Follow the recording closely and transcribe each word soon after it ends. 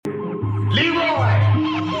Leroy.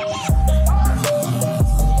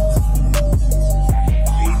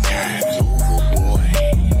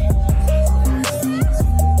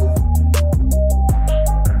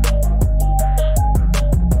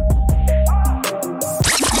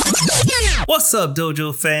 What's up,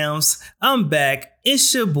 Dojo fams? I'm back.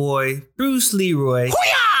 It's your boy, Bruce Leroy,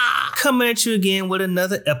 coming at you again with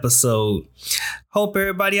another episode. Hope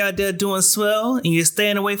everybody out there doing swell and you're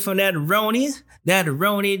staying away from that Roni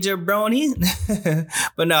jabroni.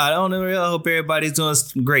 But no, I don't really hope everybody's doing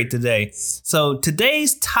great today. So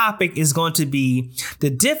today's topic is going to be the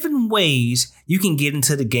different ways you can get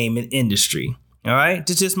into the gaming industry. All right,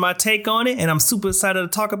 this is just my take on it, and I'm super excited to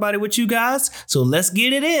talk about it with you guys. So let's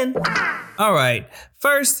get it in. All right,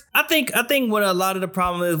 first, I think what a lot of the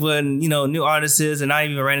problem is when new artists is, and I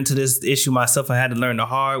even ran into this issue myself. I had to learn the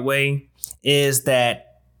hard way. Is that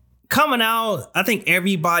coming out? I think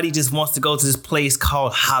everybody just wants to go to this place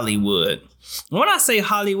called Hollywood. When I say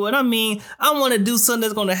Hollywood, I mean, I want to do something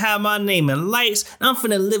that's going to have my name in lights. I'm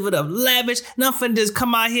finna live it up lavish. And I'm finna just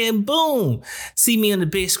come out here and boom, see me on the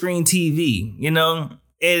big screen TV,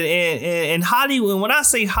 And Hollywood, when I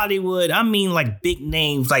say Hollywood, I mean like big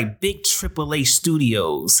names, like big AAA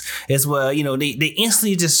studios as well. They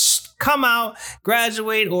instantly just come out,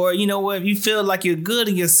 graduate, or if you feel like you're good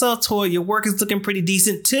in your self-tour, your work is looking pretty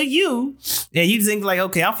decent to you, and you think like,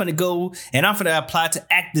 okay, I'm finna go and I'm finna apply to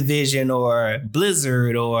Activision or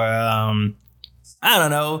Blizzard or I don't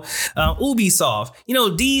know, Ubisoft.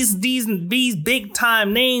 These big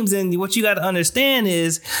time names, and what you got to understand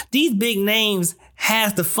is these big names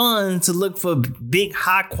has the funds to look for big,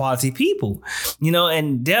 high quality people,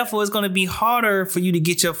 and therefore it's going to be harder for you to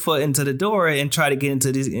get your foot into the door and try to get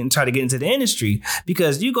into the industry,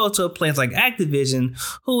 because you go to a place like Activision,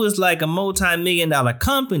 who is like a multi-million-dollar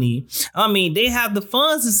company. I mean, they have the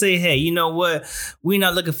funds to say, hey, you know what? We're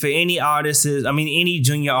not looking for any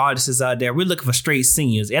junior artists out there. We're looking for straight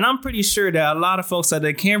seniors. And I'm pretty sure that a lot of folks out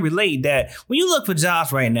there can relate that when you look for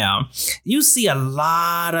jobs right now, you see a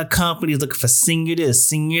lot of companies looking for senior this,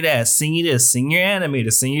 senior that, senior this, senior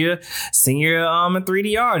animator, senior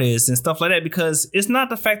 3D artists and stuff like that, because it's not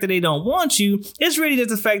the fact that they don't want you, it's really just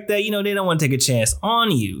the fact that they don't want to take a chance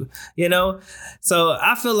on you, So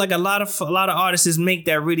I feel like a lot of artists make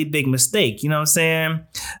that really big mistake, you know what I'm saying?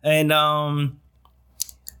 And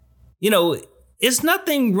it's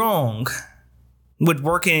nothing wrong with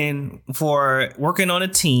working on a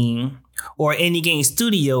team or any game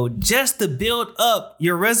studio just to build up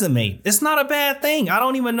your resume. It's not a bad thing. I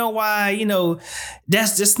don't even know why,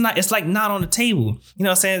 that's just not, it's like not on the table. You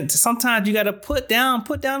know what I'm saying? Sometimes you got to put down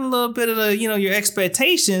a little bit of the, your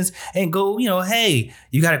expectations and go, hey,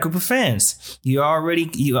 you got a group of fans.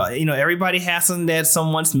 Everybody has something that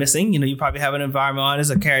someone's missing. You probably have an environment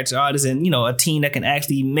artist, a character artist, and, a team that can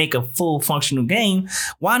actually make a full functional game.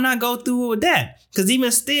 Why not go through with that? Because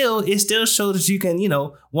even still, it still shows that you can,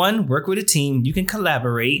 one, work with a team, you can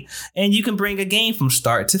collaborate, and you can bring a game from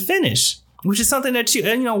start to finish, which is something that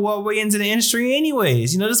while we're into the industry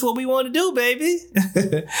anyways, this is what we want to do, baby.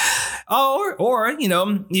 or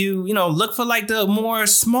you look for like the more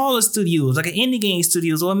smaller studios, like an indie game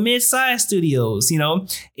studios or mid-sized studios,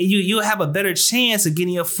 you'll have a better chance of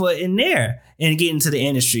getting your foot in there and getting into the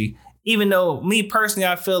industry. Even though me personally,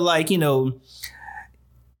 I feel like,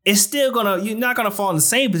 it's still you're not gonna fall in the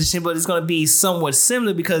same position, but it's gonna be somewhat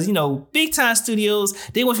similar because, big time studios,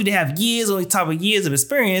 they want you to have years on top of years of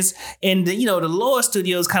experience. And the lower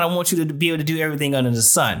studios kind of want you to be able to do everything under the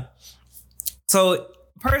sun. So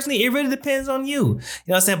personally, it really depends on you. You know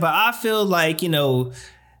what I'm saying? But I feel like,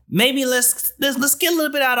 maybe let's get a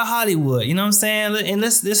little bit out of Hollywood, you know what I'm saying? And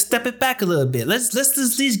let's step it back a little bit. Let's just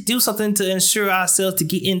at least do something to ensure ourselves to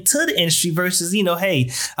get into the industry versus, hey,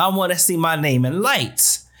 I want to see my name in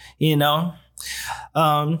lights.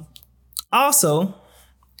 Also,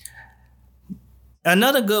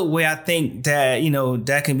 another good way I think that,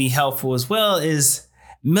 that can be helpful as well is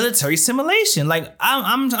military simulation. Like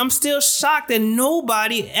I'm still shocked that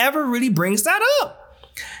nobody ever really brings that up.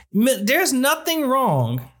 There's nothing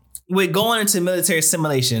wrong with going into military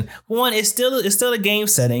simulation. One, it's still a game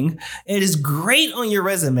setting. It is great on your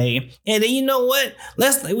resume. And then you know what?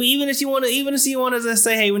 Even if you want to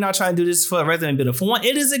say, hey, we're not trying to do this for a resume builder. For one,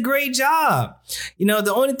 it is a great job.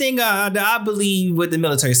 The only thing that I believe with the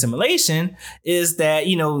military simulation is that,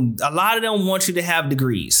 a lot of them want you to have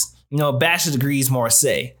degrees, bachelor degrees more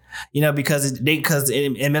say, because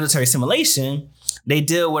in military simulation, they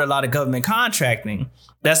deal with a lot of government contracting.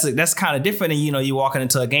 That's kind of different than, you walking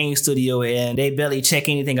into a game studio and they barely check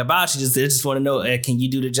anything about you. They just want to know, can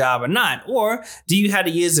you do the job or not? Or do you have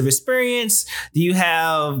the years of experience? Do you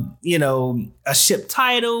have, a ship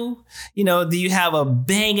title? Do you have a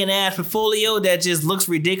banging ass portfolio that just looks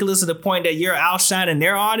ridiculous to the point that you're outshining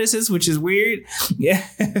their artists, which is weird? Yeah.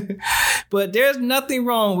 But there's nothing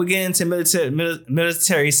wrong with getting into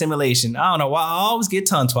military simulation. I don't know why I always get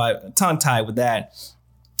tongue-tied with that.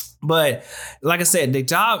 But like I said,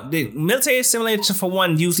 the military simulation, for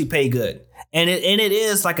one, usually pay good. And it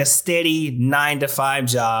is like a steady 9-to-5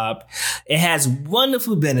 job. It has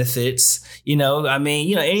wonderful benefits.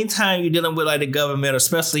 Anytime you're dealing with like the government, or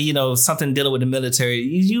especially, something dealing with the military,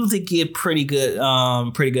 you usually get pretty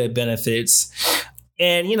good benefits.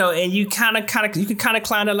 And, and you can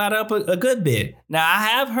climb the ladder up a good bit. Now, I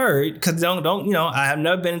have heard, because I have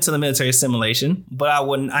never been into the military simulation, but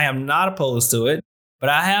I am not opposed to it. But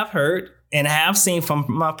I have heard and have seen from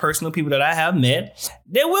my personal people that I have met,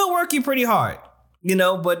 they will work you pretty hard,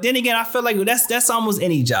 But then again, I feel like that's almost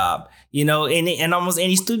any job, and almost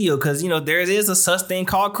any studio, because, there is a such thing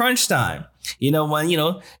called crunch time.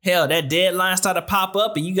 When, hell, that deadline start to pop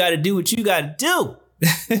up and you got to do what you got to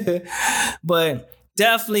do. But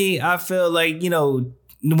definitely, I feel like, what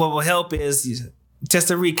will help is, just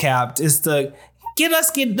to recap, is to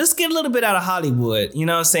let's get a little bit out of Hollywood, you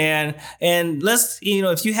know what I'm saying? And let's,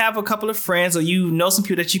 if you have a couple of friends or some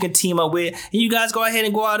people that you can team up with, and you guys go ahead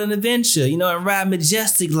and go out on an adventure, and ride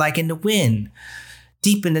majestic like in the wind,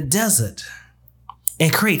 deep in the desert,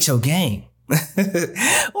 and create your game.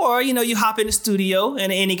 Or, you hop in the studio,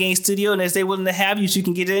 in any game studio, and if they're willing to have you, so you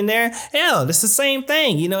can get in there. Hell, it's the same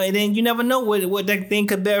thing, and then you never know what that thing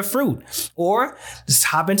could bear fruit. Or just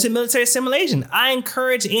hop into military simulation. I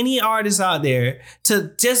encourage any artists out there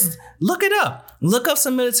to just look it up. Look up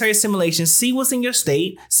some military simulation, see what's in your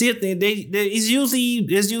state, see if there's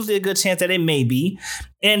usually a good chance that it may be,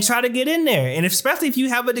 and try to get in there. And especially if you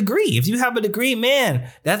have a degree. If you have a degree, man,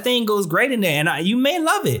 that thing goes great in there, and you may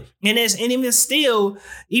love it. And even still,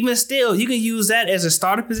 you can use that as a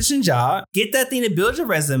starter position job. Get that thing to build your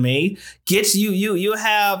resume. You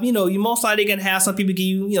have, you most likely can have some people give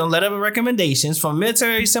you, letter of recommendations from a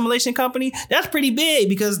military simulation company. That's pretty big,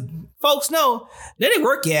 because folks know they didn't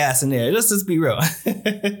work your ass in there. Let's just be real.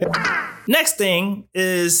 Next thing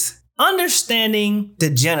is understanding the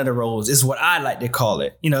genital roles, is what I like to call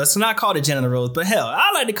it. It's not called the genital roles, but hell,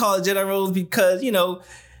 I like to call it genital roles because,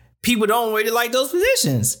 people don't really like those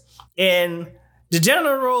positions. And the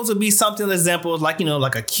genital roles would be something, example, like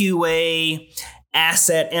a QA,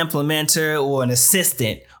 asset implementer, or an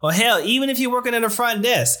assistant. Or hell, even if you're working at a front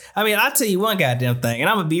desk. I mean, I'll tell you one goddamn thing, and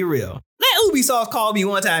I'm going to be real. That Ubisoft called me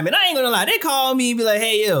one time, and I ain't gonna lie. They called me and be like,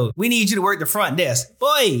 hey, yo, we need you to work the front desk.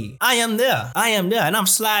 Boy, I am there. And I'm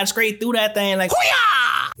sliding straight through that thing like,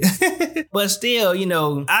 hoo-yah! But still,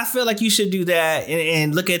 I feel like you should do that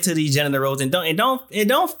and look into these genital roles, and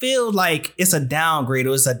don't feel like it's a downgrade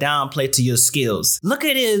or it's a downplay to your skills. Look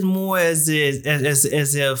at it more as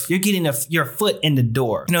if you're getting your foot in the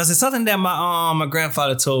door. It's something that my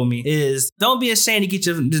grandfather told me is, don't be ashamed to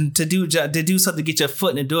do something to get your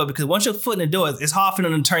foot in the door, because once your foot in the door, it's hard for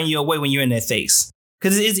them to turn you away when you're in their face.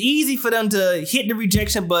 Because it's easy for them to hit the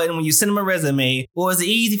rejection button when you send them a resume, or it's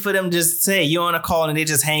easy for them to just say you're on a call and they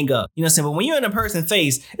just hang up. You know what I'm saying? But when you're in a person's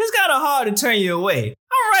face, it's kind of hard to turn you away.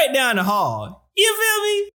 I'm right down the hall. You feel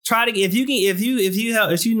me? Try to,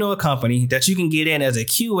 if you know a company that you can get in as a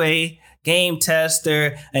QA, game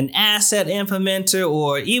tester, an asset implementer,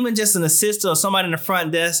 or even just an assistant or somebody in the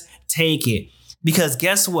front desk, take it. Because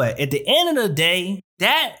guess what? At the end of the day,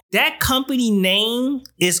 that company name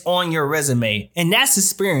is on your resume, and that's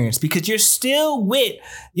experience, because you're still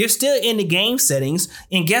in the game settings.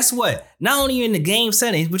 And guess what? Not only you're in the game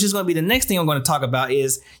settings, which is going to be the next thing I'm going to talk about,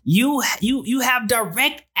 is you have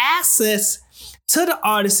direct access to the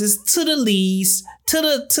artists, to the leads, to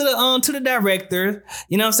the director.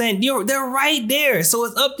 You know what I'm saying? They're right there. So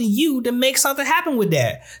it's up to you to make something happen with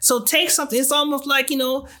that. So take something, it's almost like,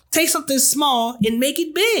 take something small and make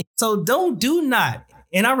it big. So do not,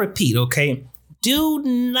 and I repeat, okay, do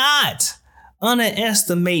not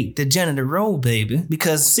underestimate the genital role, baby.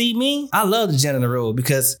 Because see me, I love the genital role,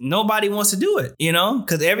 because nobody wants to do it,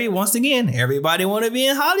 because everybody want to be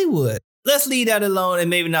in Hollywood. Let's leave that alone, and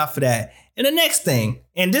maybe not for that. And the next thing,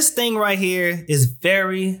 and this thing right here is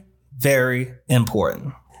very, very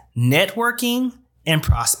important. Networking and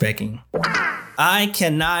prospecting. I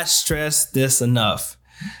cannot stress this enough.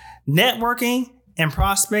 Networking and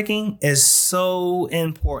prospecting is so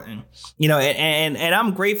important. And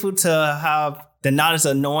I'm grateful to have the knowledge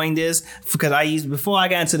of knowing this, because before I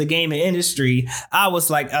got into the gaming industry, I was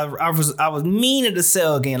like, I was mean at the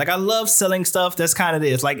sell game. Like I love selling stuff. That's kind of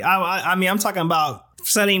this. Like I mean, I'm talking about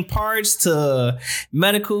selling parts to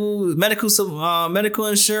medical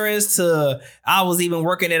insurance to I was even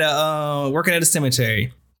working at a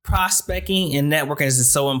cemetery. Prospecting and networking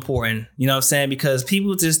is so important, you know what I'm saying? Because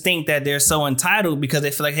people just think that they're so entitled because they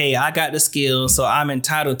feel like, hey, I got the skills, so I'm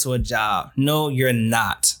entitled to a job. No, you're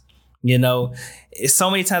not. You know, so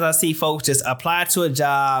many times I see folks just apply to a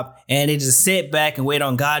job and they just sit back and wait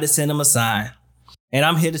on God to send them a sign. And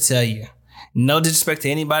I'm here to tell you, no disrespect to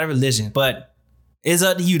anybody's religion, but it's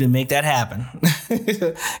up to you to make that happen.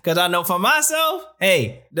 Because I know for myself,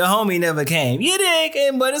 hey, the homie never came. You did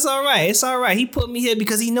came, but it's all right. It's all right. He put me here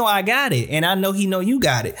because he know I got it. And I know he know you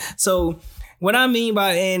got it. So what I mean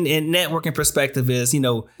by in networking perspective is, you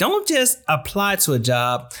know, don't just apply to a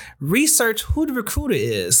job. Research who the recruiter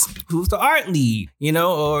is, who's the art lead, you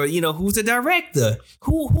know, or, you know, who's the director,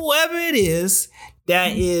 whoever it is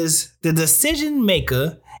that is the decision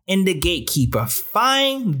maker and the gatekeeper.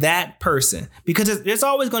 Find that person, because there's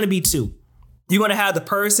always going to be two. You're going to have the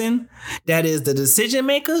person that is the decision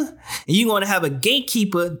maker, and you're going to have a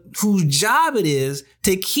gatekeeper whose job it is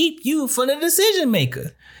to keep you from the decision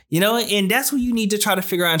maker. You know, and that's who you need to try to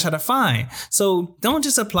figure out and try to find. So don't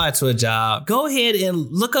just apply to a job. Go ahead and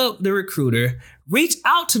look up the recruiter, reach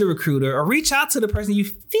out to the recruiter, or reach out to the person you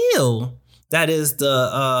feel that is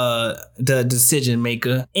the decision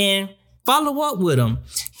maker, and follow up with them.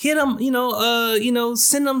 Hit them,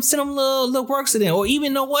 send them little works to them. Or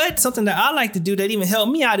even, know what? Something that I like to do that even help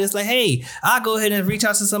me out is like, hey, I'll go ahead and reach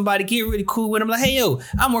out to somebody, get really cool with them. Like, hey, yo,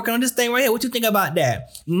 I'm working on this thing right here. What you think about that?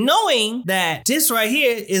 Knowing that this right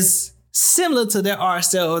here is similar to their art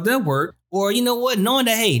style or their work. Or, you know what? Knowing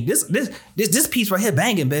that, hey, this piece right here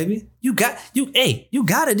banging, baby. You got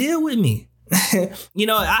to deal with me. You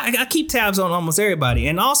know, I keep tabs on almost everybody.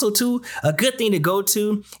 And also, too, a good thing to go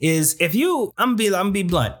to is I'm gonna be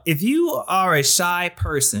blunt. If you are a shy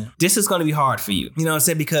person, this is going to be hard for you. You know what I'm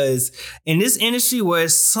saying? Because in this industry where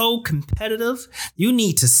it's so competitive, you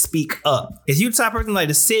need to speak up. If you're the type of person like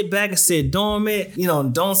to sit back and sit dormant, you know,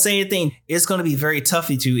 don't say anything, it's going to be very tough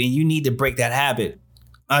for you, and you need to break that habit.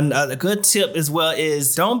 A good tip as well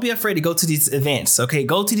is don't be afraid to go to these events. Okay,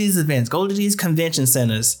 go to these events, go to these convention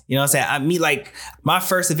centers. You know what I'm saying? Like my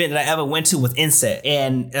first event that I ever went to was Inset,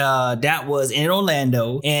 and that was in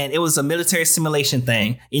Orlando, and it was a military simulation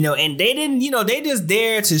thing. You know, and they didn't, you know, they just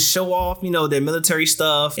there to show off, you know, their military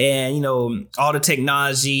stuff and, you know, all the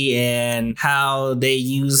technology and how they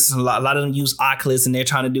use a lot of them use Oculus, and they're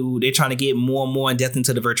trying to get more and more in depth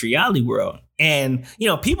into the virtual reality world. And, you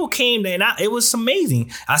know, people came there, and it was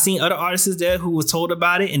amazing. I seen other artists there who was told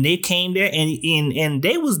about it, and they came there and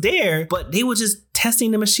they was there, but they were just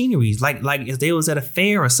testing the machineries, like if they was at a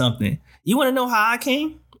fair or something. You want to know how I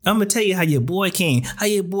came? I'm going to tell you how your boy came. How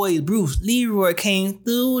your boy Bruce Leroy came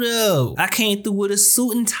through, though. I came through with a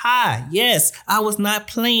suit and tie. Yes, I was not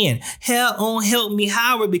playing. Hell on Help Me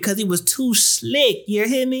Howard, because he was too slick. You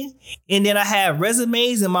hear me? And then I had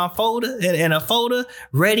resumes in my folder, and a folder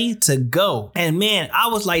ready to go. And man, I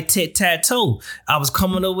was like tic-tac-toe. I was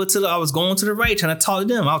going to the right, trying to talk to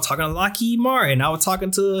them. I was talking to Lockheed Martin. I was talking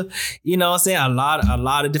to, you know what I'm saying, a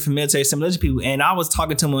lot of different military simulation people. And I was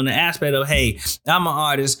talking to them on the aspect of, hey, I'm an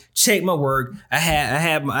artist. Check my work. I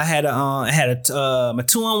had my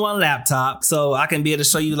 2-in-1 laptop, so I can be able to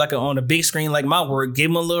show you like on a big screen like my work. Give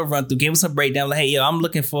them a little run through, give them some breakdown. Like, hey, yo, I'm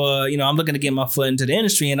looking to get my foot into the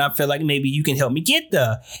industry, and I feel like maybe you can help me get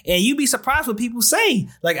there. And you'd be surprised what people say.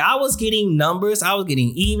 Like, I was getting numbers, I was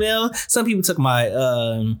getting email. Some people took my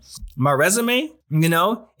resume, you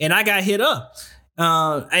know, and I got hit up.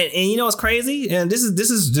 And you know what's crazy? And this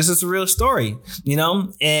is a real story, you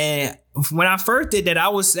know. And when I first did that, I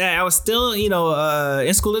was still, you know,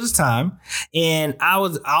 in school at this time, and I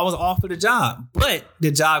was offered a job, but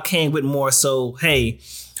the job came with more so, hey,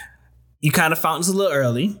 you kind of found this a little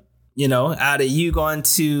early. You know, either you going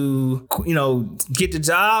to, you know, get the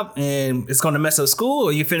job and it's going to mess up school,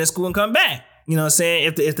 or you finish school and come back. You know what I'm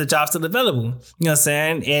saying? If the job's still available, you know what I'm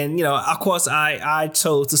saying? And, you know, of course, I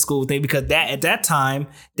chose the school thing because that at that time,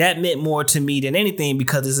 that meant more to me than anything,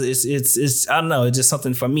 because it's I don't know, it's just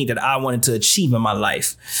something for me that I wanted to achieve in my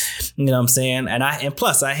life. You know what I'm saying? And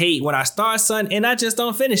plus, I hate when I start something and I just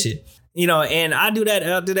don't finish it. And I do that.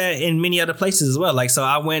 I'll do that in many other places as well. Like, so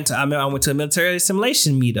I went to a military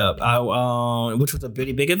simulation meetup, which was a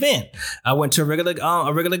pretty big event. I went to a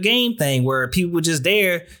regular game thing where people were just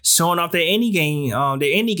there showing off their indie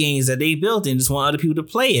games that they built and just want other people to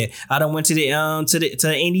play it. I done went to the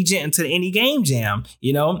indie game jam,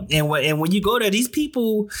 and when you go there, these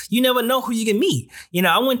people, you never know who you can meet.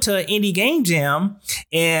 I went to an indie game jam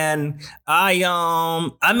and I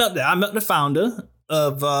met the founder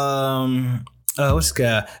of what's the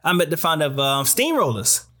guy? I met the founder of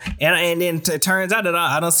Steamrollers. And then it turns out that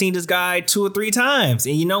I done seen this guy 2 or 3 times.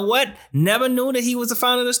 And you know what? Never knew that he was the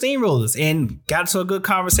founder of Steamrollers, and got into a good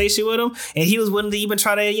conversation with him. And he was willing to even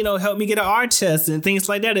try to, help me get an art test and things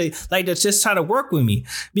like that. Like to just try to work with me.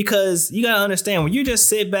 Because you got to understand, when you just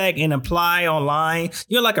sit back and apply online,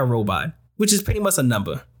 you're like a robot, which is pretty much a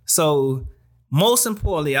number. So most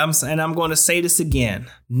importantly, I'm going to say this again,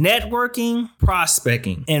 networking,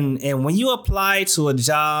 prospecting. And when you apply to a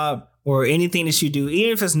job or anything that you do,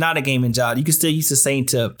 even if it's not a gaming job, you can still use the same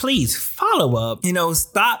tip. Please follow up.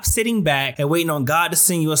 Stop sitting back and waiting on God to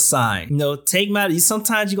send you a sign.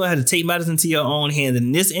 Sometimes you're going to have to take matters into your own hands.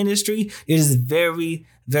 In this industry, it is very,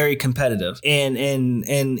 very competitive, and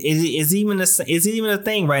it's even a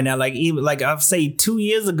thing right now. Like I've say 2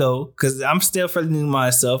 years ago, because I'm still fairly new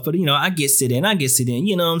myself, but I get sit in.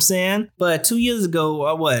 You know what I'm saying? But 2 years ago,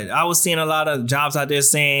 I was seeing a lot of jobs out there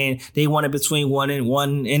saying they wanted between 1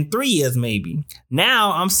 and 3 years maybe.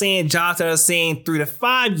 Now I'm seeing jobs that are saying 3 to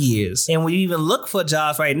 5 years, and we even look for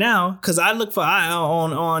jobs right now, because I look for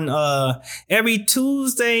on every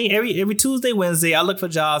Tuesday, Wednesday, I look for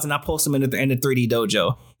jobs and I post them in the 3D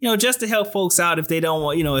Dojo. Just to help folks out if they don't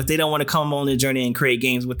want, if they don't want to come on the journey and create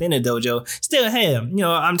games within the dojo. Still, hey,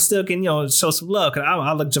 I'm still can, show some love, because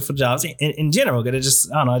I look for jobs in general, because it's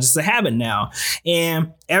just, I don't know, it's just a habit now.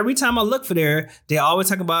 And every time I look for there, they always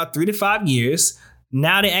talk about 3 to 5 years.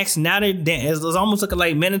 Now it's almost looking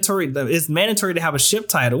like mandatory. It's mandatory to have a ship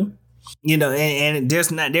title. And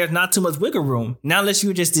there's not too much wiggle room. Not unless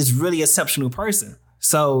you're just this really exceptional person.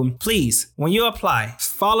 So please, when you apply,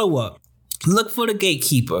 follow up. Look for the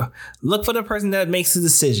gatekeeper. Look for the person that makes the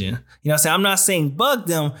decision. I'm not saying bug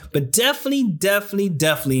them, but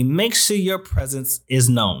definitely make sure your presence is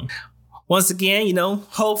known. Once again,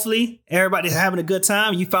 hopefully everybody's having a good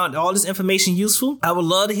time. You found all this information useful. I would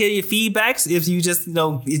love to hear your feedbacks. If you just,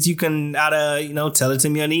 if you can either, tell it to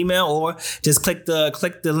me on email, or just click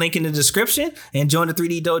the link in the description and join the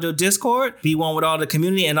 3D Dojo Discord. Be one with all the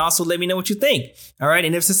community, and also let me know what you think. All right.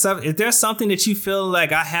 And if there's something that you feel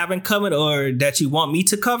like I haven't covered or that you want me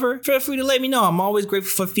to cover, feel free to let me know. I'm always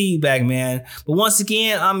grateful for feedback, man. But once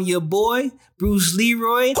again, I'm your boy, Bruce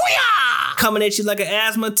Leroy. Hoo-yah! Coming at you like an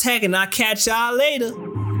asthma attack, and I'll catch y'all later.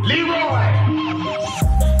 Leroy!